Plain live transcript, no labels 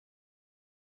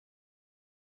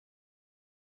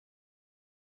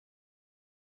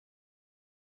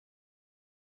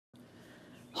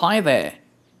Hi there!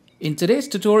 In today's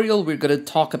tutorial we're going to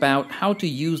talk about how to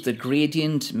use the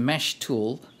gradient mesh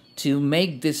tool to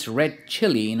make this red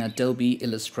chili in Adobe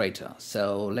Illustrator.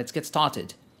 So let's get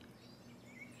started.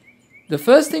 The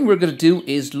first thing we're going to do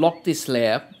is lock this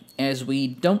layer, as we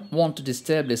don't want to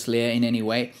disturb this layer in any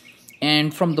way.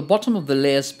 And from the bottom of the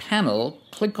layers panel,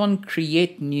 click on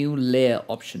Create New Layer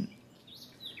option.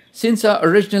 Since our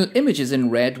original image is in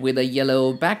red with a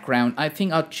yellow background, I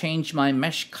think I'll change my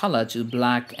mesh color to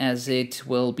black, as it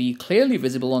will be clearly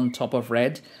visible on top of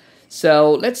red.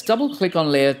 So let's double click on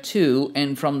layer 2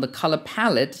 and from the color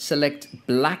palette select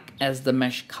black as the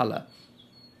mesh color.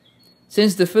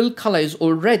 Since the fill color is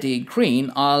already green,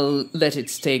 I'll let it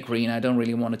stay green. I don't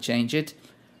really want to change it.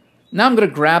 Now I'm going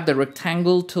to grab the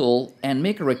rectangle tool and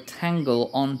make a rectangle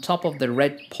on top of the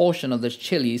red portion of the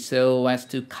chili so as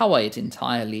to cover it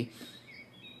entirely.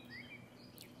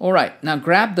 Alright, now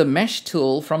grab the mesh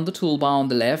tool from the toolbar on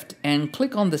the left and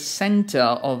click on the center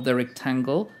of the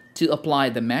rectangle to apply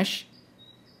the mesh.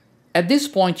 At this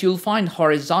point you'll find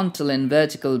horizontal and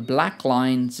vertical black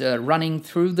lines running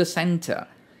through the center.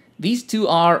 These two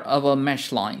are our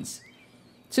mesh lines.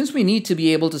 Since we need to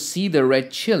be able to see the red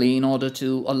chili in order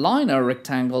to align our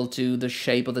rectangle to the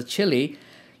shape of the chili,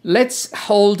 let's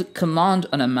hold Command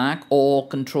on a Mac or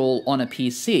Control on a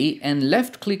PC and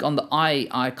left click on the eye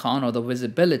icon or the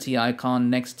visibility icon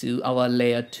next to our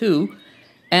layer 2,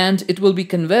 and it will be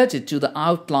converted to the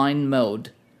outline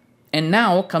mode. And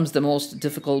now comes the most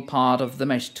difficult part of the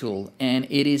mesh tool, and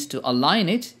it is to align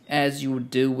it as you would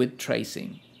do with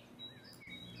tracing.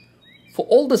 For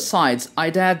all the sides,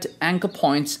 I'd add anchor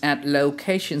points at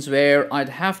locations where I'd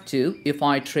have to if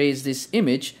I trace this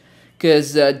image,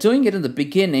 because doing it in the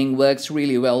beginning works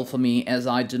really well for me, as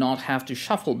I do not have to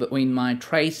shuffle between my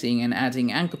tracing and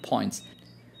adding anchor points.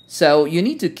 So you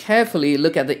need to carefully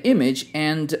look at the image,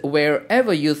 and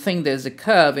wherever you think there's a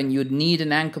curve and you'd need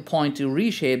an anchor point to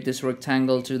reshape this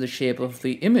rectangle to the shape of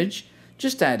the image,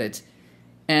 just add it,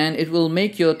 and it will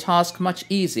make your task much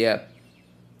easier.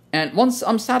 And once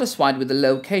I'm satisfied with the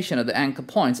location of the anchor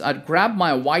points, I'd grab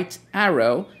my white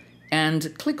arrow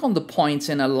and click on the points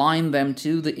and align them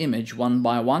to the image one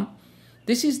by one.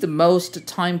 This is the most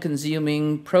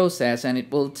time-consuming process, and it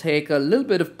will take a little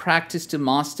bit of practice to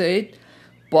master it,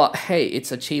 but hey,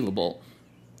 it's achievable.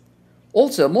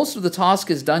 Also, most of the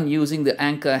task is done using the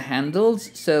anchor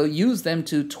handles, so use them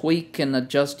to tweak and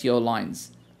adjust your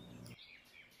lines.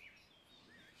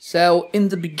 So in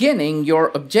the beginning,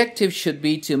 your objective should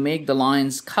be to make the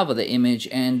lines cover the image,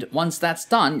 and once that's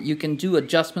done, you can do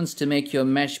adjustments to make your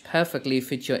mesh perfectly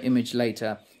fit your image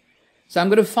later. So I'm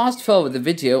going to fast forward the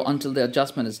video until the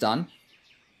adjustment is done.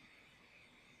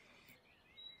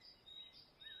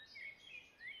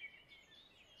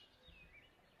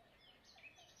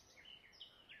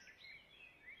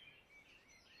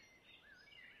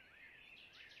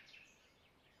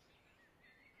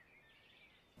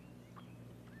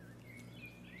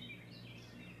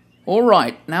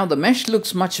 Alright, now the mesh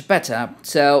looks much better,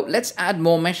 so let's add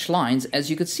more mesh lines. As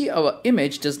you can see, our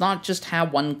image does not just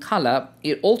have one color,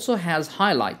 it also has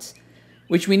highlights,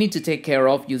 which we need to take care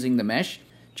of using the mesh.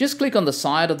 Just click on the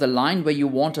side of the line where you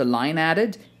want a line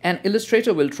added, and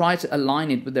Illustrator will try to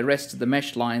align it with the rest of the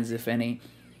mesh lines, if any.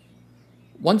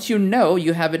 Once you know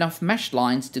you have enough mesh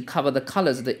lines to cover the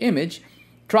colors of the image,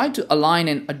 try to align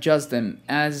and adjust them,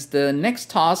 as the next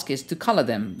task is to color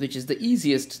them, which is the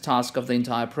easiest task of the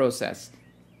entire process.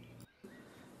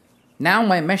 Now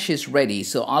my mesh is ready,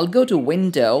 so I'll go to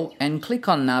Window and click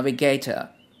on Navigator.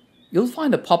 You'll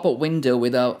find a pop-up window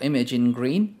with our image in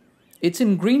green. It's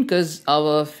in green because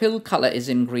our fill color is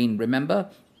in green,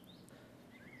 remember?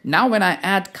 Now when I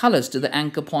add colors to the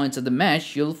anchor points of the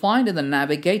mesh, you'll find in the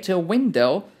Navigator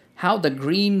window how the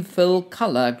green fill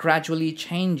color gradually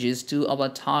changes to our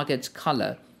target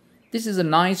color. This is a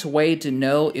nice way to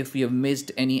know if we have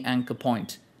missed any anchor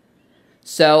point.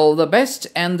 So the best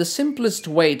and the simplest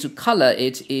way to color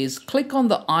it is click on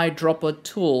the Eyedropper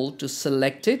tool to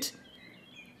select it,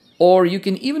 or you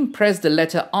can even press the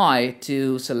letter I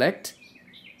to select.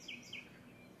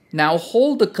 Now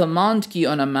hold the Command key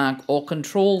on a Mac or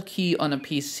Control key on a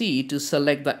PC to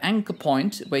select the anchor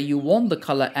point where you want the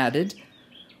color added.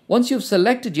 Once you've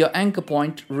selected your anchor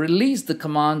point, release the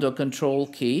Command or Control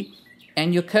key,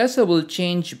 and your cursor will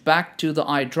change back to the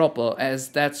eyedropper, as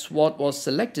that's what was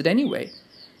selected anyway.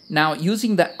 Now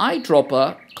using the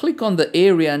eyedropper, click on the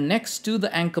area next to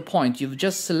the anchor point you've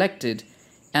just selected,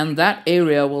 and that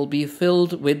area will be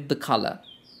filled with the color.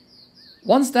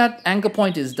 Once that anchor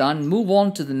point is done, move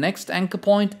on to the next anchor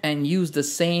point and use the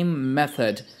same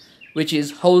method, which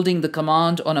is holding the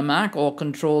Command on a Mac or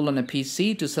Control on a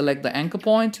PC to select the anchor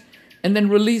point, and then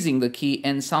releasing the key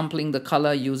and sampling the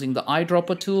color using the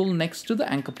eyedropper tool next to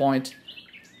the anchor point.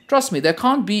 Trust me, there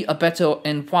can't be a better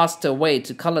and faster way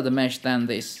to color the mesh than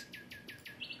this.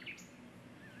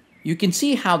 You can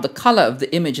see how the color of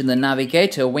the image in the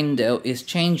navigator window is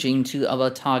changing to our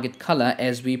target color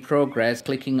as we progress,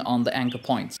 clicking on the anchor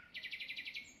points.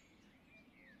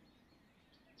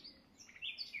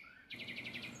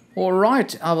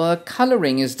 Alright, our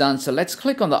coloring is done, so let's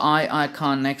click on the eye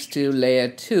icon next to layer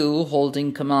 2,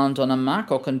 holding command on a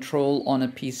Mac or control on a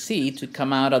PC to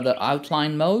come out of the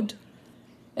outline mode.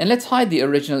 And let's hide the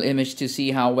original image to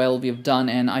see how well we've done,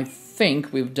 and I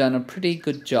think we've done a pretty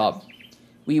good job.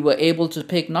 We were able to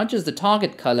pick not just the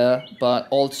target color, but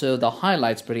also the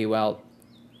highlights pretty well.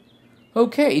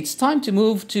 Okay, it's time to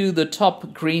move to the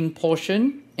top green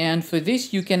portion, and for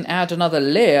this you can add another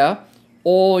layer,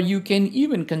 or you can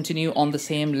even continue on the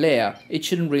same layer. It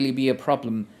shouldn't really be a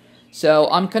problem. So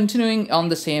I'm continuing on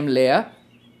the same layer.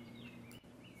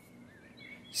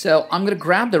 So I'm going to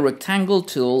grab the rectangle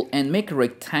tool and make a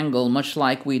rectangle much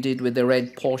like we did with the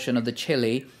red portion of the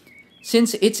chili.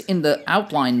 Since it's in the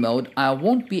outline mode, I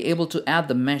won't be able to add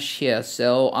the mesh here,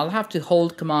 so I'll have to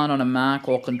hold command on a Mac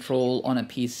or control on a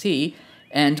PC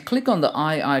and click on the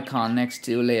eye icon next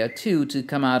to layer 2 to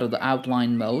come out of the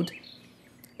outline mode.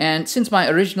 And since my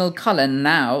original color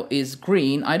now is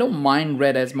green, I don't mind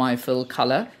red as my fill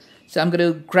color. So I'm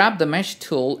going to grab the mesh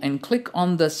tool and click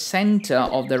on the center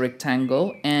of the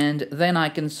rectangle, and then I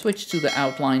can switch to the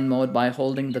outline mode by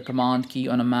holding the command key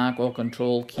on a Mac or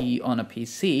control key on a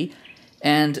PC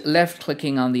and left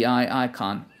clicking on the eye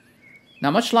icon.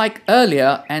 Now, much like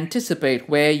earlier, anticipate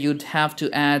where you'd have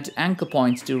to add anchor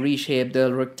points to reshape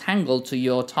the rectangle to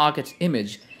your target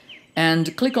image,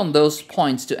 and click on those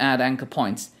points to add anchor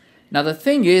points. Now the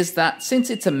thing is that since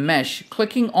it's a mesh,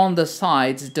 clicking on the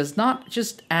sides does not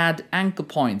just add anchor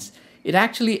points, it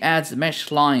actually adds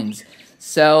mesh lines.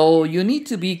 So you need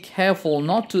to be careful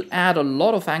not to add a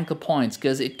lot of anchor points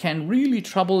because it can really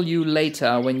trouble you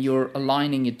later when you're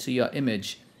aligning it to your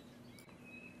image.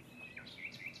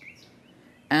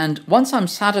 And once I'm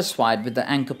satisfied with the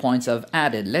anchor points I've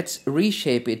added, let's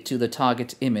reshape it to the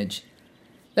target image.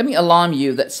 Let me alarm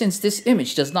you that since this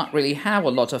image does not really have a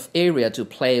lot of area to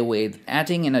play with,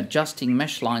 adding and adjusting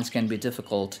mesh lines can be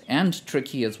difficult and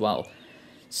tricky as well.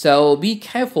 So be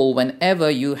careful whenever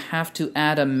you have to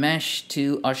add a mesh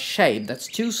to a shape that's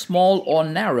too small or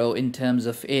narrow in terms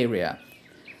of area.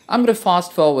 I'm going to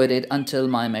fast forward it until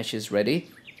my mesh is ready.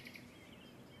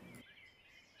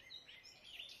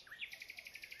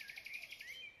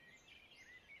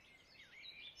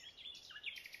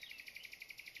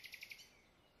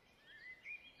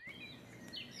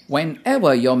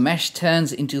 Whenever your mesh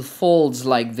turns into folds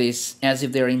like this, as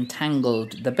if they're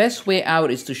entangled, the best way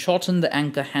out is to shorten the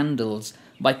anchor handles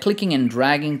by clicking and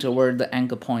dragging toward the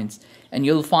anchor points, and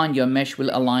you'll find your mesh will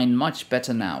align much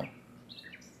better now.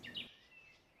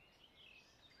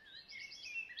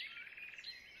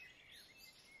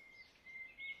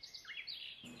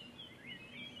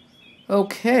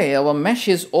 Okay, our mesh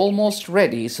is almost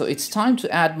ready, so it's time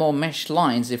to add more mesh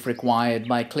lines if required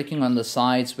by clicking on the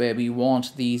sides where we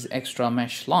want these extra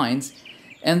mesh lines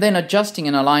and then adjusting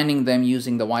and aligning them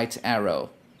using the white arrow.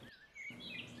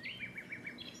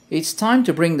 It's time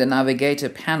to bring the navigator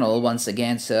panel once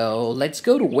again, so let's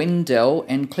go to Window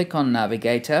and click on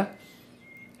Navigator.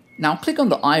 Now click on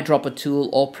the Eyedropper tool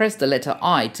or press the letter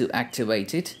I to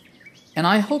activate it. And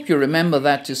I hope you remember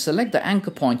that to select the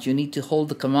anchor point you need to hold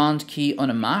the command key on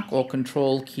a Mac or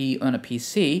control key on a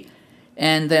PC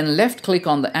and then left click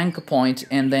on the anchor point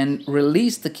and then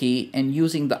release the key, and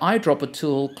using the eyedropper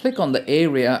tool click on the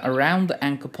area around the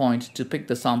anchor point to pick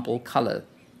the sample color.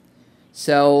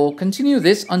 So continue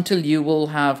this until you will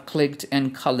have clicked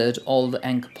and colored all the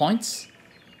anchor points.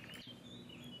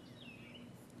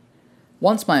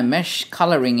 Once my mesh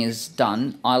coloring is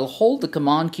done, I'll hold the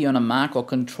command key on a Mac or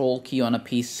control key on a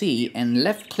PC and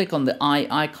left click on the eye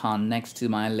icon next to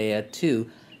my layer 2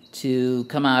 to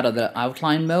come out of the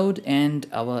outline mode, and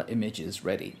our image is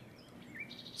ready.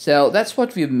 So that's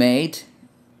what we've made,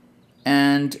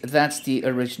 and that's the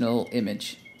original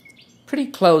image. Pretty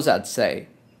close, I'd say.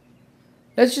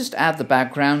 Let's just add the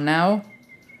background now.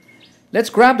 Let's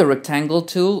grab the rectangle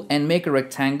tool and make a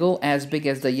rectangle as big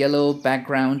as the yellow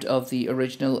background of the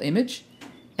original image,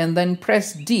 and then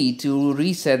press D to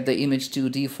reset the image to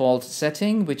default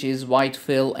setting, which is white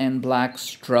fill and black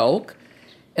stroke,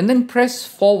 and then press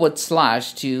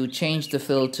 / to change the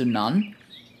fill to none.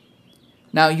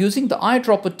 Now using the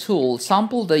eyedropper tool,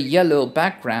 sample the yellow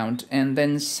background and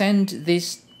then send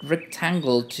this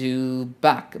rectangle to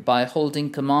back by holding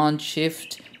Command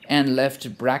Shift and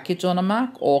left bracket on a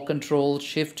Mac or Control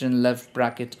Shift and left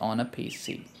bracket on a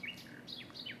PC.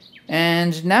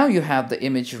 And now you have the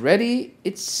image ready.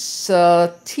 It's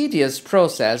a tedious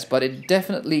process, but it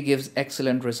definitely gives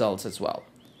excellent results as well.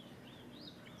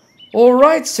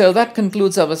 Alright, so that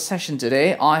concludes our session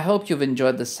today. I hope you've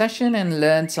enjoyed the session and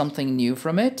learned something new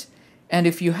from it. And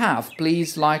if you have,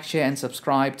 please like, share and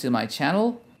subscribe to my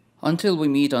channel. Until we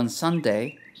meet on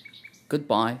Sunday,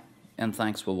 goodbye and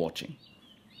thanks for watching.